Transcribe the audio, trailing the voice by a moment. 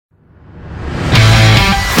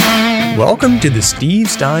Welcome to the Steve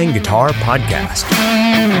Stein Guitar Podcast,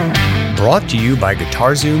 brought to you by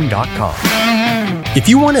GuitarZoom.com. If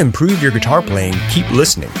you want to improve your guitar playing, keep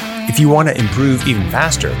listening. If you want to improve even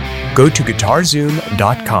faster, go to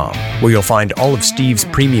GuitarZoom.com, where you'll find all of Steve's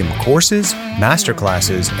premium courses,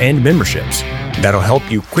 masterclasses, and memberships that'll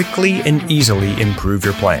help you quickly and easily improve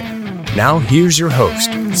your playing. Now here's your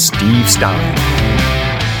host, Steve Stein.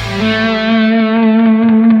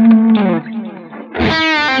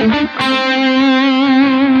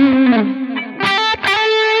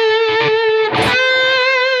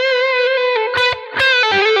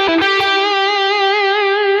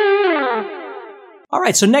 All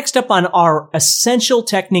right, so next up on our essential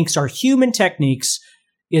techniques, our human techniques,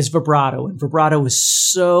 is vibrato. And vibrato is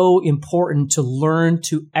so important to learn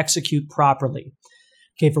to execute properly.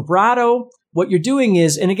 Okay, vibrato, what you're doing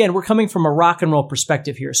is, and again, we're coming from a rock and roll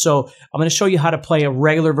perspective here. So I'm going to show you how to play a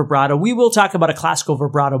regular vibrato. We will talk about a classical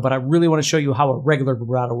vibrato, but I really want to show you how a regular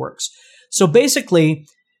vibrato works. So basically,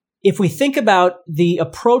 if we think about the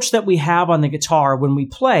approach that we have on the guitar when we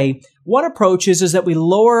play, one approach is that we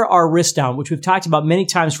lower our wrist down, which we've talked about many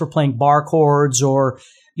times for playing bar chords or,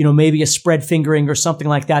 maybe a spread fingering or something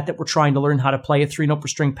like that we're trying to learn how to play a 3-note per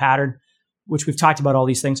string pattern, which we've talked about all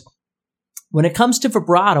these things. When it comes to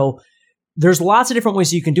vibrato, there's lots of different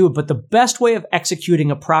ways you can do it, but the best way of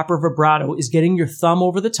executing a proper vibrato is getting your thumb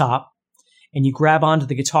over the top and you grab onto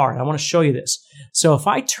the guitar. And I want to show you this. So if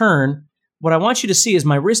I turn, what I want you to see is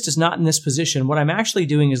my wrist is not in this position. What I'm actually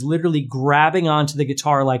doing is literally grabbing onto the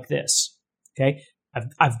guitar like this. Okay.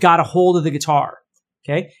 I've got a hold of the guitar.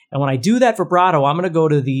 Okay. And when I do that vibrato, I'm going to go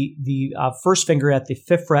to the first finger at the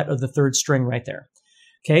 5th fret of the 3rd string right there.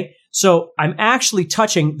 Okay. So I'm actually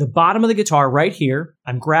touching the bottom of the guitar right here.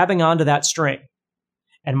 I'm grabbing onto that string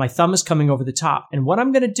and my thumb is coming over the top. And what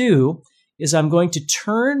I'm going to do is I'm going to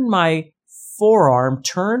turn my forearm,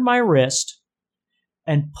 turn my wrist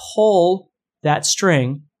and pull that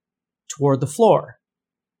string toward the floor.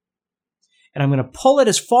 And I'm going to pull it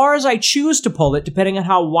as far as I choose to pull it, depending on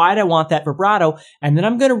how wide I want that vibrato. And then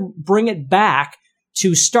I'm going to bring it back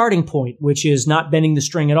to starting point, which is not bending the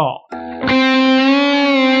string at all.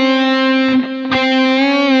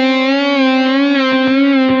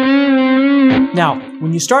 Now,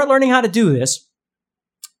 when you start learning how to do this,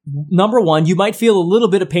 number one, you might feel a little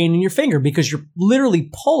bit of pain in your finger because you're literally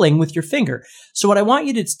pulling with your finger. So what I want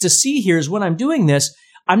you to see here is when I'm doing this,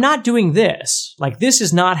 I'm not doing this. Like this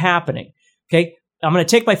is not happening. Okay. I'm going to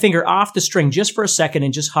take my finger off the string just for a second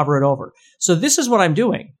and just hover it over. So this is what I'm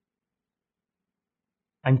doing.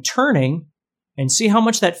 I'm turning and see how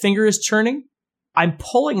much that finger is turning? I'm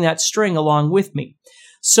pulling that string along with me.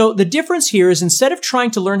 So the difference here is instead of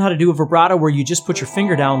trying to learn how to do a vibrato where you just put your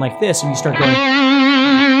finger down like this and you start going,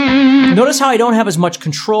 notice how I don't have as much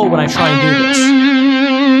control when I try and do this.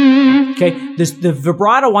 Okay, the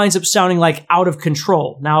vibrato winds up sounding like out of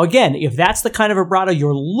control. Now again, if that's the kind of vibrato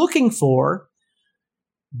you're looking for,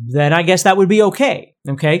 then I guess that would be okay.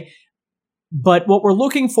 Okay, but what we're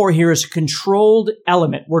looking for here is a controlled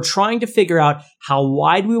element. We're trying to figure out how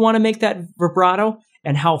wide we want to make that vibrato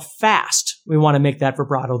and how fast we want to make that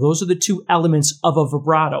vibrato. Those are the two elements of a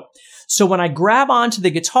vibrato. So when I grab onto the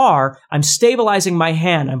guitar, I'm stabilizing my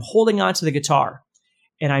hand. I'm holding onto the guitar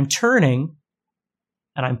and I'm turning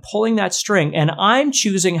and I'm pulling that string and I'm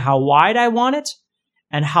choosing how wide I want it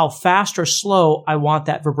and how fast or slow I want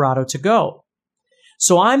that vibrato to go.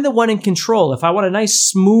 So I'm the one in control. If I want a nice,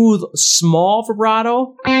 smooth, small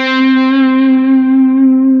vibrato,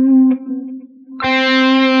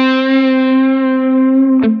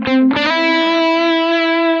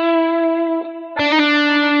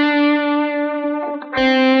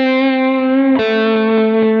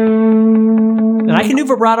 and I can do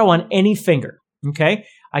vibrato on any finger, okay?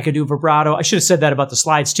 I can do vibrato. I should have said that about the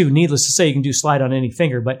slides too. Needless to say, you can do slide on any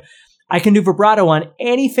finger, but I can do vibrato on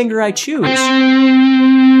any finger I choose.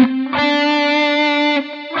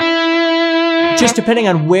 Just depending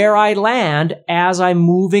on where I land as I'm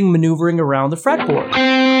maneuvering around the fretboard.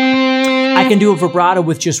 I can do a vibrato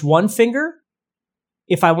with just one finger.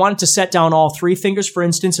 If I wanted to set down all 3 fingers, for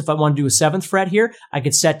instance, if I want to do a 7th fret here, I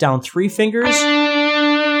could set down 3 fingers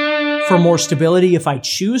for more stability if I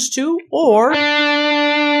choose to, or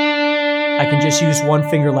I can just use one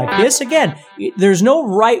finger like this. Again, there's no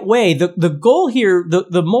right way. The goal here,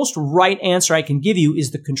 the most right answer I can give you is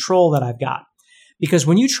the control that I've got. Because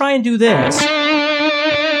when you try and do this,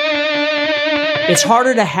 it's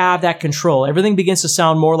harder to have that control. Everything begins to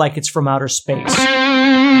sound more like it's from outer space.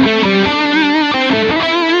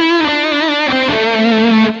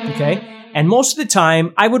 Okay? And most of the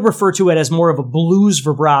time, I would refer to it as more of a blues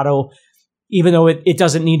vibrato, even though it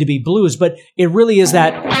doesn't need to be blues, but it really is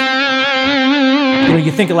that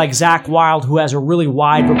You think of like Zakk Wylde, who has a really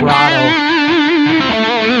wide vibrato.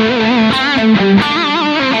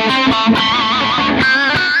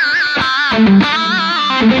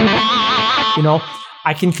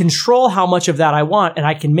 I can control how much of that I want, and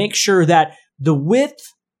I can make sure that the width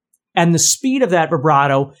and the speed of that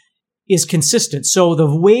vibrato is consistent. So the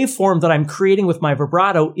waveform that I'm creating with my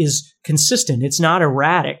vibrato is consistent. It's not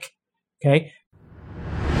erratic. Okay.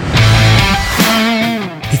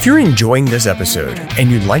 If you're enjoying this episode and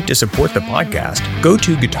you'd like to support the podcast, go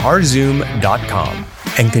to guitarzoom.com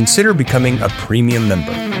and consider becoming a premium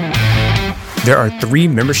member. There are 3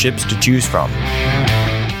 memberships to choose from.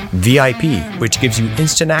 VIP, which gives you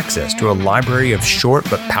instant access to a library of short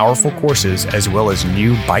but powerful courses as well as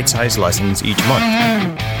new bite-sized lessons each month.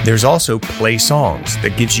 There's also Play Songs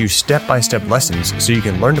that gives you step-by-step lessons so you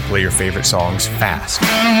can learn to play your favorite songs fast.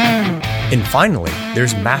 And finally,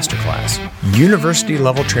 there's Masterclass,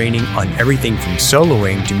 university-level training on everything from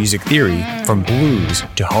soloing to music theory, from blues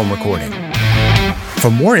to home recording. For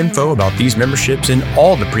more info about these memberships and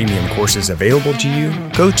all the premium courses available to you,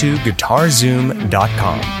 go to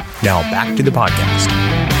guitarzoom.com. Now back to the podcast.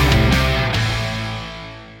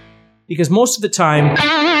 Because most of the time,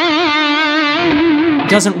 it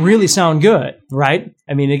doesn't really sound good, right?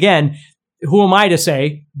 I mean, again, who am I to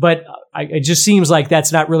say? But it just seems like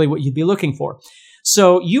that's not really what you'd be looking for.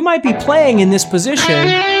 So you might be playing in this position,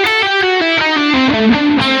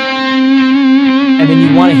 and then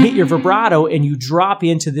you want to hit your vibrato and you drop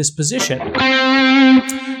into this position.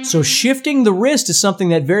 So shifting the wrist is something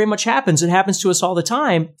that very much happens. It happens to us all the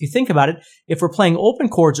time. If you think about it, if we're playing open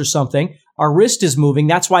chords or something, our wrist is moving.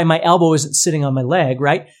 That's why my elbow isn't sitting on my leg,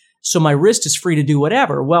 right? So my wrist is free to do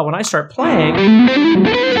whatever. Well, when I start playing,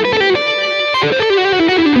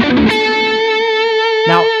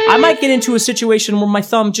 now I might get into a situation where my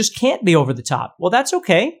thumb just can't be over the top. Well, that's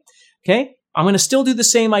okay. Okay. I'm going to still do the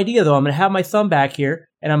same idea, though. I'm going to have my thumb back here,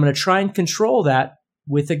 and I'm going to try and control that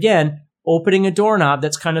with, again, opening a doorknob.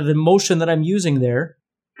 That's kind of the motion that I'm using there.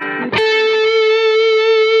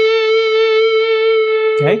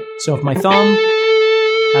 Okay, so if my thumb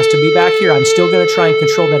has to be back here, I'm still going to try and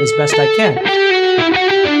control that as best I can.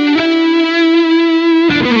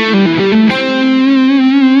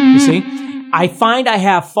 You see? I find I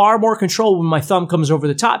have far more control when my thumb comes over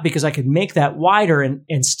the top because I can make that wider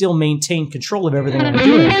and still maintain control of everything I'm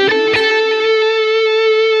doing.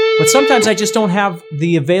 But sometimes I just don't have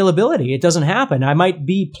the availability. It doesn't happen. I might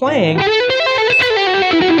be playing,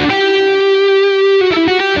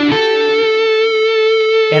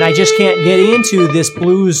 and I just can't get into this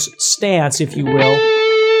blues stance, if you will.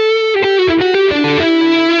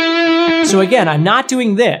 So again, I'm not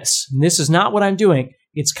doing this. This is not what I'm doing.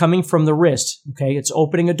 It's coming from the wrist, okay? It's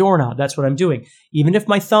opening a doorknob. That's what I'm doing. Even if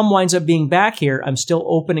my thumb winds up being back here, I'm still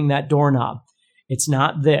opening that doorknob. It's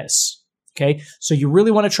not this, okay? So you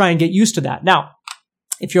really want to try and get used to that. Now,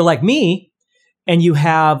 if you're like me and you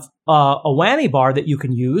have a whammy bar that you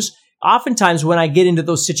can use, oftentimes when I get into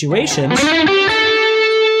those situations,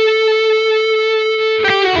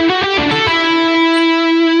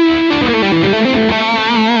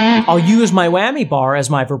 I'll use my whammy bar as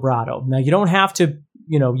my vibrato. Now, you don't have to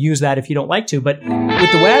use that if you don't like to, but with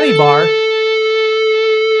the whammy bar,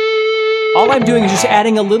 all I'm doing is just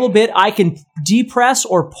adding a little bit. I can depress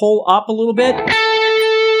or pull up a little bit,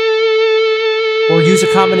 or use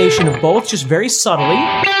a combination of both, just very subtly.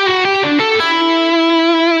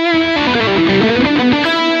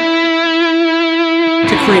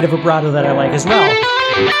 To create a vibrato that I like as well.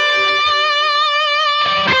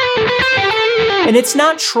 And it's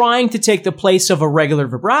not trying to take the place of a regular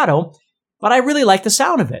vibrato, but I really like the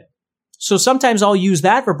sound of it. So sometimes I'll use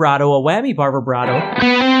that vibrato, a whammy bar vibrato.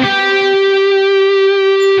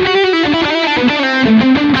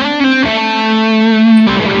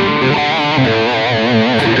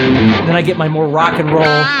 Then I get my more rock and roll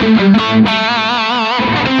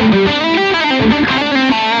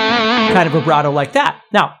kind of vibrato like that.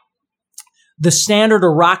 Now, the standard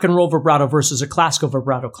or rock and roll vibrato versus a classical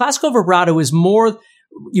vibrato. Classical vibrato is more,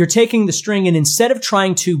 you're taking the string and instead of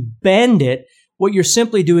trying to bend it, what you're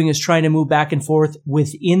simply doing is trying to move back and forth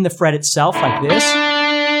within the fret itself like this.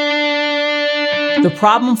 The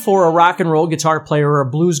problem for a rock and roll guitar player or a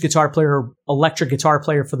blues guitar player or electric guitar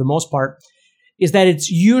player for the most part is that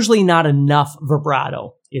it's usually not enough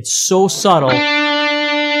vibrato. It's so subtle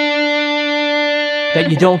that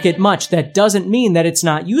you don't get much. That doesn't mean that it's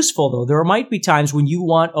not useful, though. There might be times when you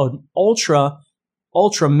want an ultra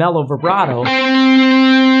mellow vibrato,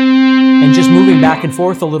 and just moving back and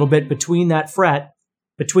forth a little bit between that fret,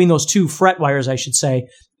 between those two fret wires, I should say,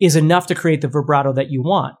 is enough to create the vibrato that you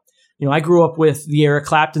want. I grew up with the Eric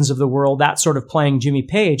Claptons of the world, that sort of playing Jimmy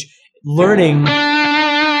Page, learning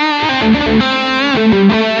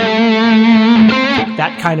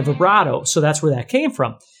that kind of vibrato. So that's where that came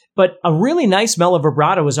from. But a really nice mellow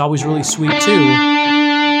vibrato is always really sweet too.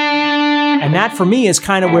 And that for me is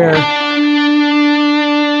kind of where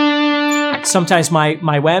sometimes my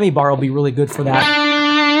whammy bar will be really good for that.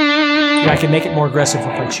 I can make it more aggressive if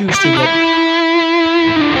I choose to,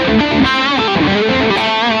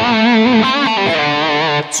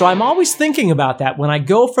 so I'm always thinking about that. When I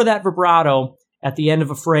go for that vibrato at the end of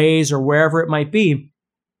a phrase or wherever it might be,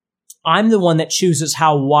 I'm the one that chooses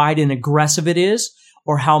how wide and aggressive it is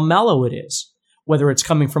or how mellow it is. Whether it's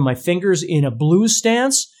coming from my fingers in a blues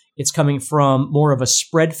stance, it's coming from more of a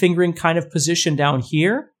spread fingering kind of position down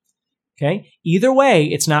here. Okay. Either way,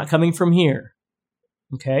 it's not coming from here.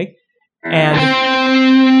 Okay. And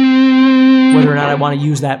whether or not I want to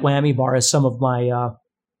use that whammy bar as some of my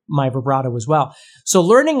vibrato as well. So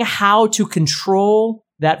learning how to control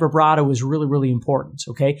that vibrato is really, really important.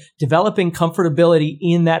 Okay. Developing comfortability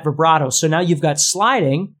in that vibrato. So now you've got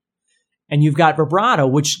sliding and you've got vibrato,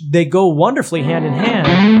 which they go wonderfully hand in hand.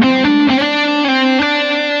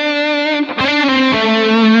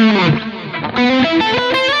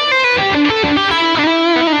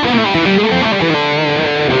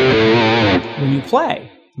 When you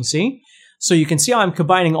play, you see? So you can see how I'm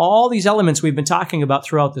combining all these elements we've been talking about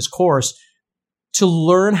throughout this course to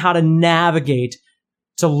learn how to navigate,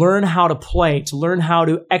 to learn how to play, to learn how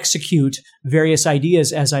to execute various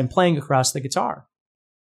ideas as I'm playing across the guitar.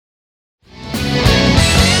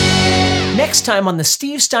 Next time on the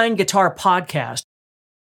Steve Stein Guitar Podcast.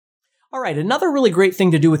 All right, another really great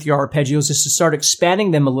thing to do with your arpeggios is to start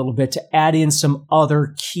expanding them a little bit to add in some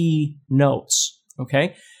other key notes,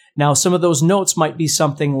 okay? Now, some of those notes might be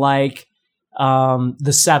something like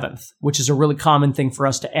the seventh, which is a really common thing for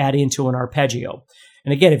us to add into an arpeggio.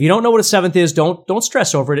 And again, if you don't know what a seventh is, don't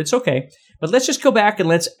stress over it. It's okay. But let's just go back and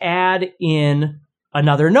let's add in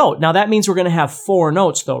another note. Now, that means we're going to have 4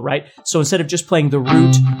 notes, though, right? So instead of just playing the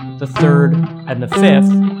root, the third, and the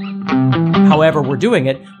fifth, however we're doing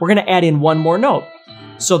it, we're going to add in one more note.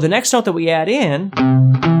 So the next note that we add in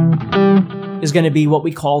is going to be what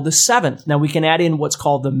we call the seventh. Now we can add in what's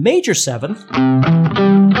called the major seventh,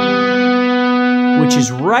 which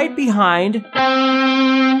is right behind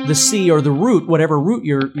the C or the root, whatever root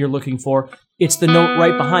you're looking for. It's the note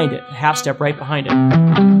right behind it, half step right behind it.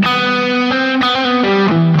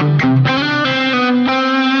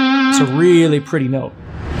 It's a really pretty note.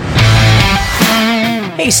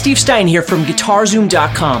 Hey, Steve Stein here from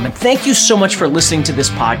GuitarZoom.com, and thank you so much for listening to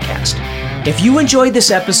this podcast. If you enjoyed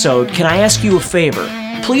this episode, can I ask you a favor?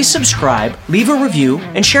 Please subscribe, leave a review,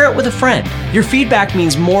 and share it with a friend. Your feedback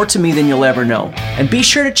means more to me than you'll ever know. And be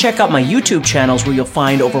sure to check out my YouTube channels where you'll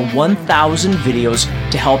find over 1,000 videos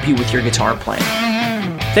to help you with your guitar playing.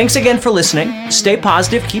 Thanks again for listening. Stay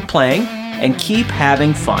positive, keep playing, and keep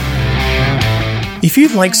having fun. If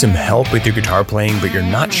you'd like some help with your guitar playing but you're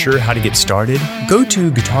not sure how to get started, go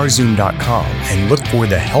to GuitarZoom.com and look for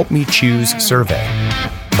the Help Me Choose survey.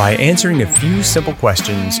 By answering a few simple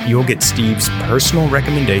questions, you'll get Steve's personal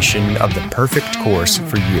recommendation of the perfect course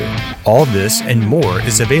for you. All this and more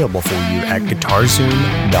is available for you at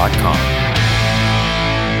GuitarZoom.com.